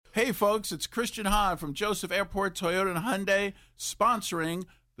Hey, folks, it's Christian Hahn from Joseph Airport Toyota and Hyundai sponsoring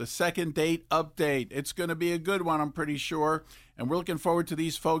the Second Date Update. It's going to be a good one, I'm pretty sure. And we're looking forward to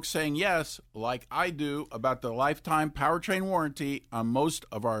these folks saying yes, like I do, about the lifetime powertrain warranty on most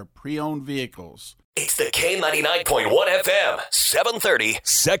of our pre-owned vehicles. It's the K99.1 FM, 730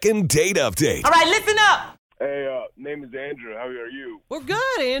 Second Date Update. All right, listen up. Hey, name is Andrew. How are you? We're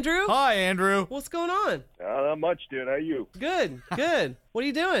good, Andrew. Hi, Andrew. What's going on? Not much, dude. How are you? Good, good. What are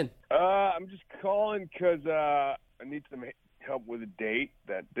you doing? I'm just calling because I need some help with a date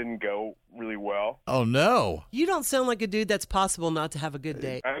that didn't go really well. Oh, no. You don't sound like a dude that's possible not to have a good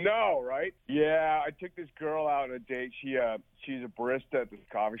date. I know, right? Yeah, I took this girl out on a date. She's a barista at this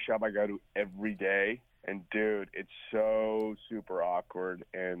coffee shop I go to every day. And dude, it's so super awkward,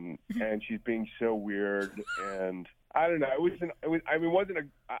 and she's being so weird, and I don't know. I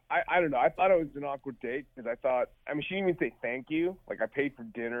don't know. I thought it was an awkward date because she didn't even say thank you. Like, I paid for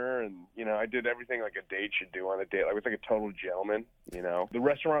dinner, and I did everything like a date should do on a date. Like, I was like a total gentleman. The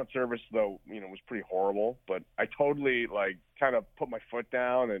restaurant service though, was pretty horrible. But I totally kind of put my foot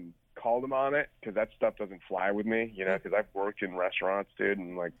down and called him on it because that stuff doesn't fly with me, because I've worked in restaurants, dude,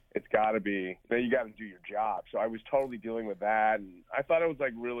 and it's got to be, you got to do your job. So I was totally dealing with that, and I thought I was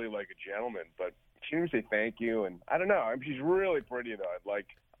really like a gentleman, but she didn't say thank you, and I don't know. She's really pretty though.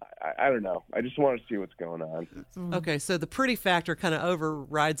 I don't know. I just want to see what's going on. Okay, so the pretty factor kind of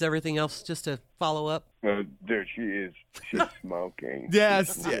overrides everything else. Just to follow up. Dude, she's smoking.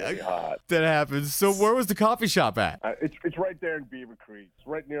 Yes, She's really hot. That happens. So where was the coffee shop at? It's right there in Beaver Creek. It's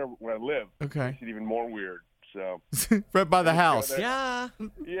right near where I live. Okay. It's even more weird. So right by the house. Yeah.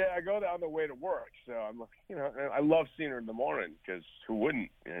 Yeah, I go there on the way to work. So I'm like, and I love seeing her in the morning because who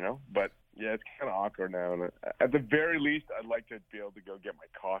wouldn't, But yeah, it's kind of awkward now. And at the very least, I'd like to be able to go get my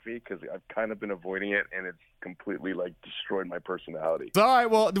coffee because I've kind of been avoiding it, and it's completely destroyed my personality. All right.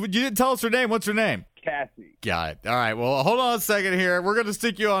 Well, you didn't tell us her name. What's her name? Cassie. Got it. All right. Well, hold on a second here. We're gonna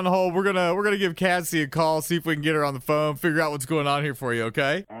stick you on hold. We're gonna give Cassie a call, see if we can get her on the phone, figure out what's going on here for you.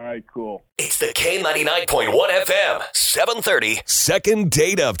 Okay? All right. Cool. It's the K99.1 FM, 730 Second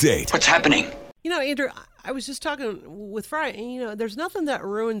Date Update. What's happening? Andrew, I was just talking with Fry, and, there's nothing that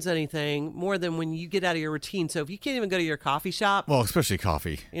ruins anything more than when you get out of your routine. So if you can't even go to your coffee shop, Well, especially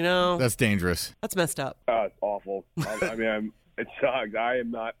coffee. that's Dangerous. messed up. It's awful. It sucks. I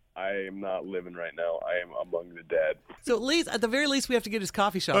am not living right now. I am among the dead. So at the very least, we have to get his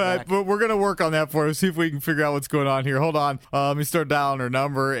coffee shop All right, back. but we're gonna work on that for you. See if we can figure out what's going on here. Hold on. Let me start dialing her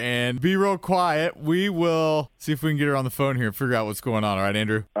number and be real quiet. We will see if we can get her on the phone here and figure out what's going on. All right,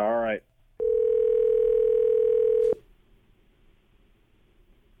 Andrew? All right.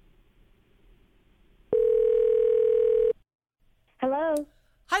 Hello,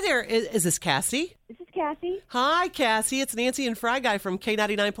 Hi there. Is this Cassie? this is Cassie. Hi, Cassie. It's Nancy and Fry Guy from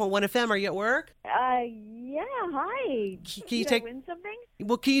K99.1 FM. Are you at work? Yeah, hi. Can Did you I take? win something?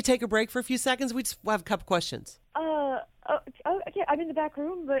 Well, can you take a break for a few seconds? We just have a couple questions. Okay, I'm in the back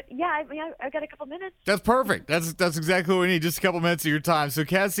room, but yeah, I've got a couple minutes. That's perfect. That's exactly what we need. Just a couple minutes of your time. So,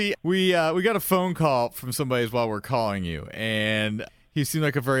 Cassie, we got a phone call from somebody while we're calling you, and he seemed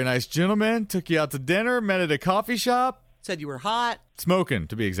like a very nice gentleman. Took you out to dinner, met at a coffee shop. Said you were hot. Smoking,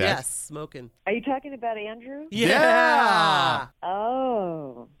 to be exact. Yes, smoking. Are you talking about Andrew? Yeah.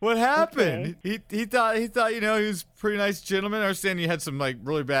 Oh. What happened? Okay. He thought he was a pretty nice gentleman. I understand you had some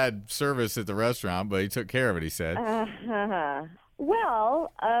really bad service at the restaurant, but he took care of it, he said.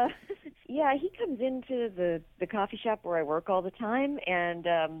 Well, yeah, he comes into the coffee shop where I work all the time, and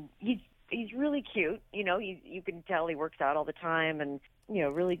he's really cute. You can tell he works out all the time, and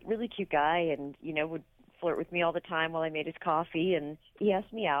really really cute guy, and would flirt with me all the time while I made his coffee, and he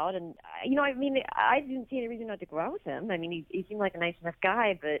asked me out, and I didn't see any reason not to go out with him. He seemed like a nice enough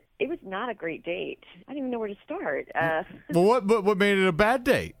guy, but it was not a great date. I didn't even know where to start. Well, what made it a bad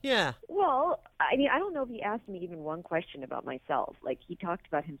date? Yeah. Well, I don't know if he asked me even one question about myself. He talked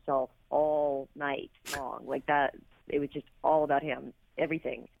about himself all night long, like that. It was just all about him,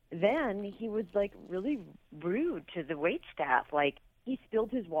 everything. Then he was really rude to the wait staff. He spilled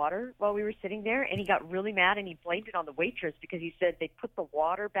his water while we were sitting there, and he got really mad, and he blamed it on the waitress because he said they put the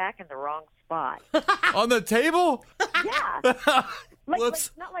water back in the wrong spot. On the table? Yeah.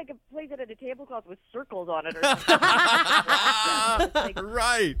 Not like a place that had a tablecloth with circles on it or something.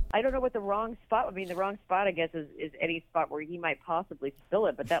 Right. I don't know what the wrong spot would be. The wrong spot, I guess, is any spot where he might possibly spill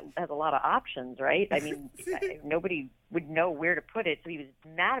it, but that has a lot of options, right? Nobody would know where to put it, so he was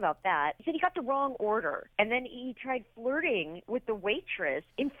mad about that. He said he got the wrong order, and then he tried flirting with the waitress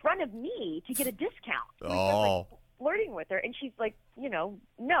in front of me to get a discount. So he was, flirting with her, and she's like, no.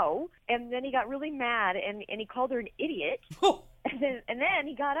 And then he got really mad, and he called her an idiot. And then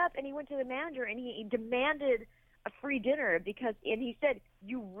he got up and he went to the manager and he demanded a free dinner and he said,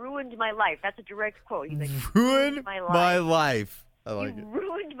 "You ruined my life." That's a direct quote. He's like, Ruined my life. I like you it.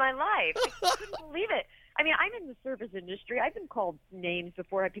 ruined my life. I couldn't believe it. I mean, I'm in the service industry. I've been called names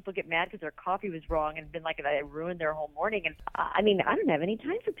before. I had people get mad because their coffee was wrong and been like, I ruined their whole morning. And I mean, I don't have any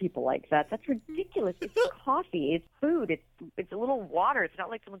time for people like that. That's ridiculous. It's coffee. It's food. It's a little water. It's not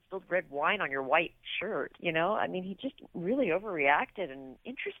like someone spilled red wine on your white shirt. You know, I mean, he just really overreacted and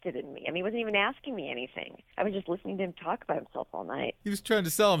interested in me. I mean, he wasn't even asking me anything. I was just listening to him talk about himself all night. He was trying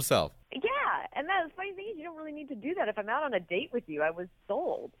to sell himself. Yeah, and the funny thing is, you don't really need to do that. If I'm out on a date with you, I was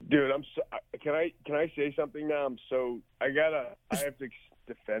sold. Dude, can I say something now? I have to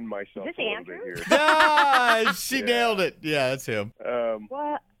defend myself Is this a little Andrew? bit here. Ah, she Yeah. nailed it. Yeah, that's him.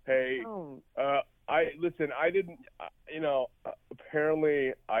 What? Hey, Oh. I didn't,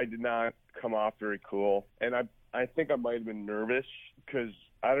 apparently I did not come off very cool, and I think I might have been nervous because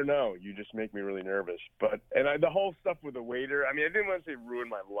I don't know, you just make me really nervous. The whole stuff with the waiter, I mean, I didn't want to say ruin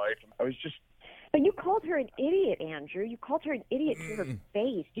my life. I was just. But you called her an idiot, Andrew. You called her an idiot to her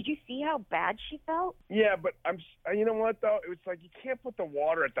face. Did you see how bad she felt? Yeah, but you know what though? It was like you can't put the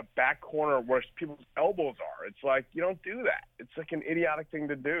water at the back corner where people's elbows are. It's like you don't do that. It's like an idiotic thing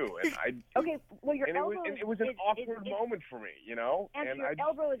to do. And Okay, well your elbow. it was an awkward moment for me, you know. And your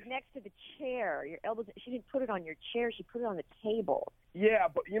elbow is next to the chair. Your elbow. She didn't put it on your chair. She put it on the table. Yeah,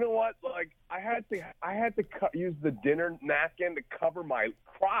 but you know what? Like I had to use the dinner napkin to cover my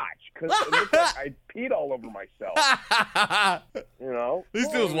crotch because it looked like I peed all over myself. You know, At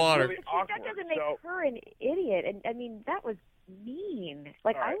least it was water. Really That awkward. doesn't make So, her an idiot. And I mean, that was mean.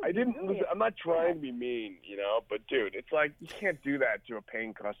 Like all right, I didn't. really Listen, I'm not trying to be mean, you know, but dude, it's like you can't do that to a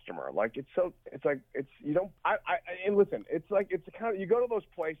paying customer. Like you don't. And listen, it's kind of you go to those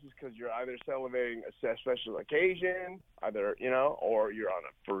places because you're either celebrating a special occasion, either or you're on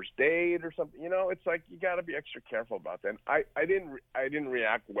a first date or something. You know, it's like you got to be extra careful about that. I didn't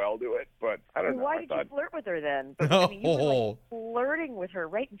react well to it, but I don't know. Why I did thought, you flirt with her then? I mean, you were Oh. like flirting with her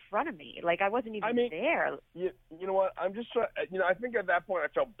right in front of me. Like I wasn't even there. You know what? I'm just trying. I think at that point I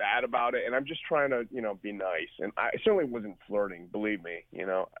felt bad about it, and I'm just trying to, be nice. And I certainly wasn't flirting. Believe me.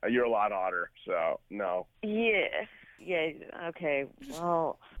 You're a lot hotter. So no. Yeah. Yeah. Okay.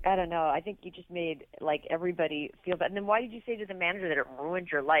 Well, I don't know. I think you just made like everybody feel bad. And then why did you say to the manager that it ruined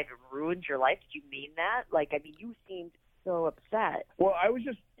your life? It ruined your life. Did you mean that? Like, I mean, you seemed so upset. Well, I was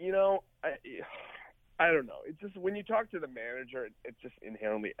just, I don't know. It's just when you talk to the manager, it just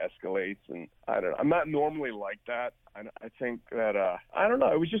inherently escalates, and I don't know. I'm not normally like that. I think that I don't know.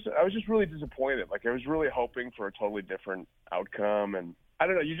 I was just really disappointed. Like I was really hoping for a totally different outcome, and I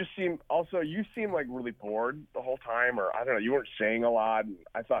don't know. You seem like really bored the whole time, or I don't know. You weren't saying a lot, and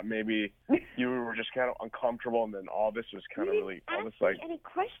I thought maybe you were just kind of uncomfortable, and then all this was kind of really all this like. Any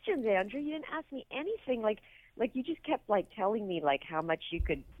questions, Andrew? You didn't ask me anything. Like you just kept like telling me like how much you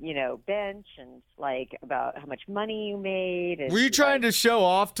could, bench and like about how much money you made. And, Were you trying to show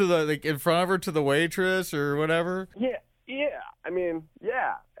off to the in front of her to the waitress or whatever? Yeah. I mean,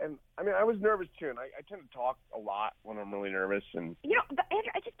 yeah, and I mean I was nervous too, and I tend to talk a lot when I'm really nervous, and but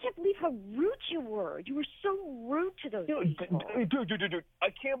Andrew, I just can't believe how rude you were. You were so rude to those people. Dude, I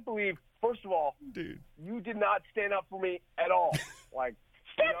can't believe. First of all, Dude, you did not stand up for me at all. Like.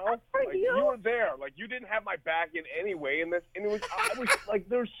 Stand up for like, you? You were there. Like you didn't have my back in any way in this, and I was like,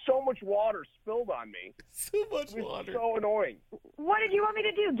 there's so much water spilled on me. so much It was water. so annoying. What did you want me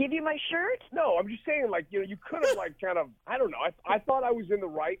to do? Give you my shirt? No, I'm just saying, like you could have like kind of, I don't know. I thought I was in the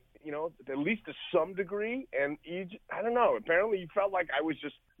right, at least to some degree, and I don't know. Apparently, you felt like I was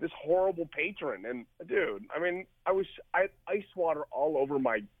just this horrible patron, and dude, I mean, I had ice water all over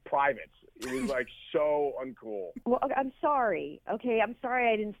my privates. It was like so uncool. Well, okay, I'm sorry. Okay, I'm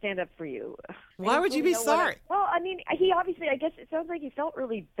sorry I didn't stand up for you. Why would you be sorry? Well, I mean, he obviously, I guess it sounds like he felt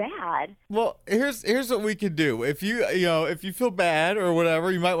really bad. Well, here's what we can do. If you feel bad or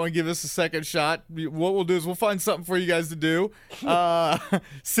whatever, you might want to give us a second shot. What we'll do is we'll find something for you guys to do.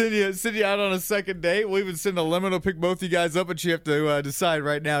 Send you out on a second date. We'll even send a limo to pick both you guys up, but you have to decide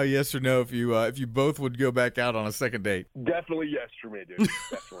right now, yes or no, if you both would go back out on a second date. Definitely yes for me, dude.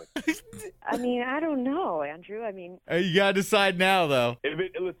 Definitely. I mean, I don't know, Andrew. I mean, Hey, you gotta decide now, though.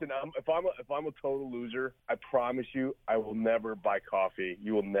 Listen, if I'm a total loser, I promise you, I will never buy coffee.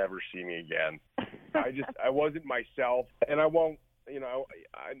 You will never see me again. I wasn't myself, and I won't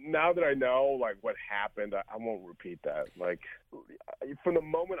now that I know like what happened, I won't repeat that. Like from the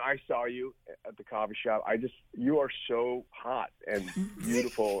moment I saw you at the coffee shop, you are so hot and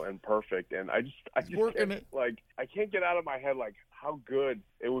beautiful and perfect, and I just Working can't, it. like I can't get out of my head like how good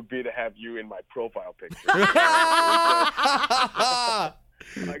it would be to have you in my profile picture.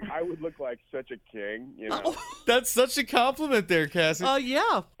 Like I would look like such a king, you know. That's such a compliment there, Cassie.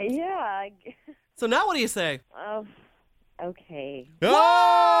 Yeah. Yeah. So now what do you say? Okay. Oh!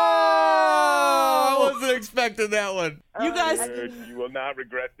 I wasn't expecting that one. You guys. Dude, you will not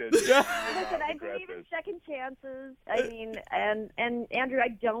regret this. You will Listen, not I regret believe in this. second chances. I mean, and Andrew, I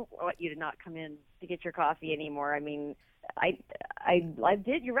don't want you to not come in to get your coffee anymore. I mean, I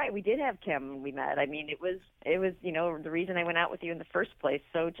did. You're right. We did have Kim when we met. I mean, it was the reason I went out with you in the first place.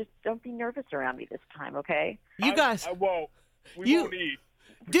 So just don't be nervous around me this time, okay? You guys. I won't. We You- won't eat.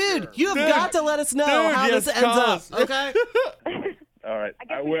 Dude, Sure. you have Dude. got to let us know Dude, how yes, this ends call up, us. okay? All right. I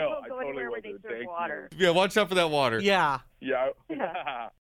guess I we will. just won't I go totally anywhere will. where they Dude. serve Thank water. Yeah, watch out for that water. Yeah. You. Yeah. Yeah.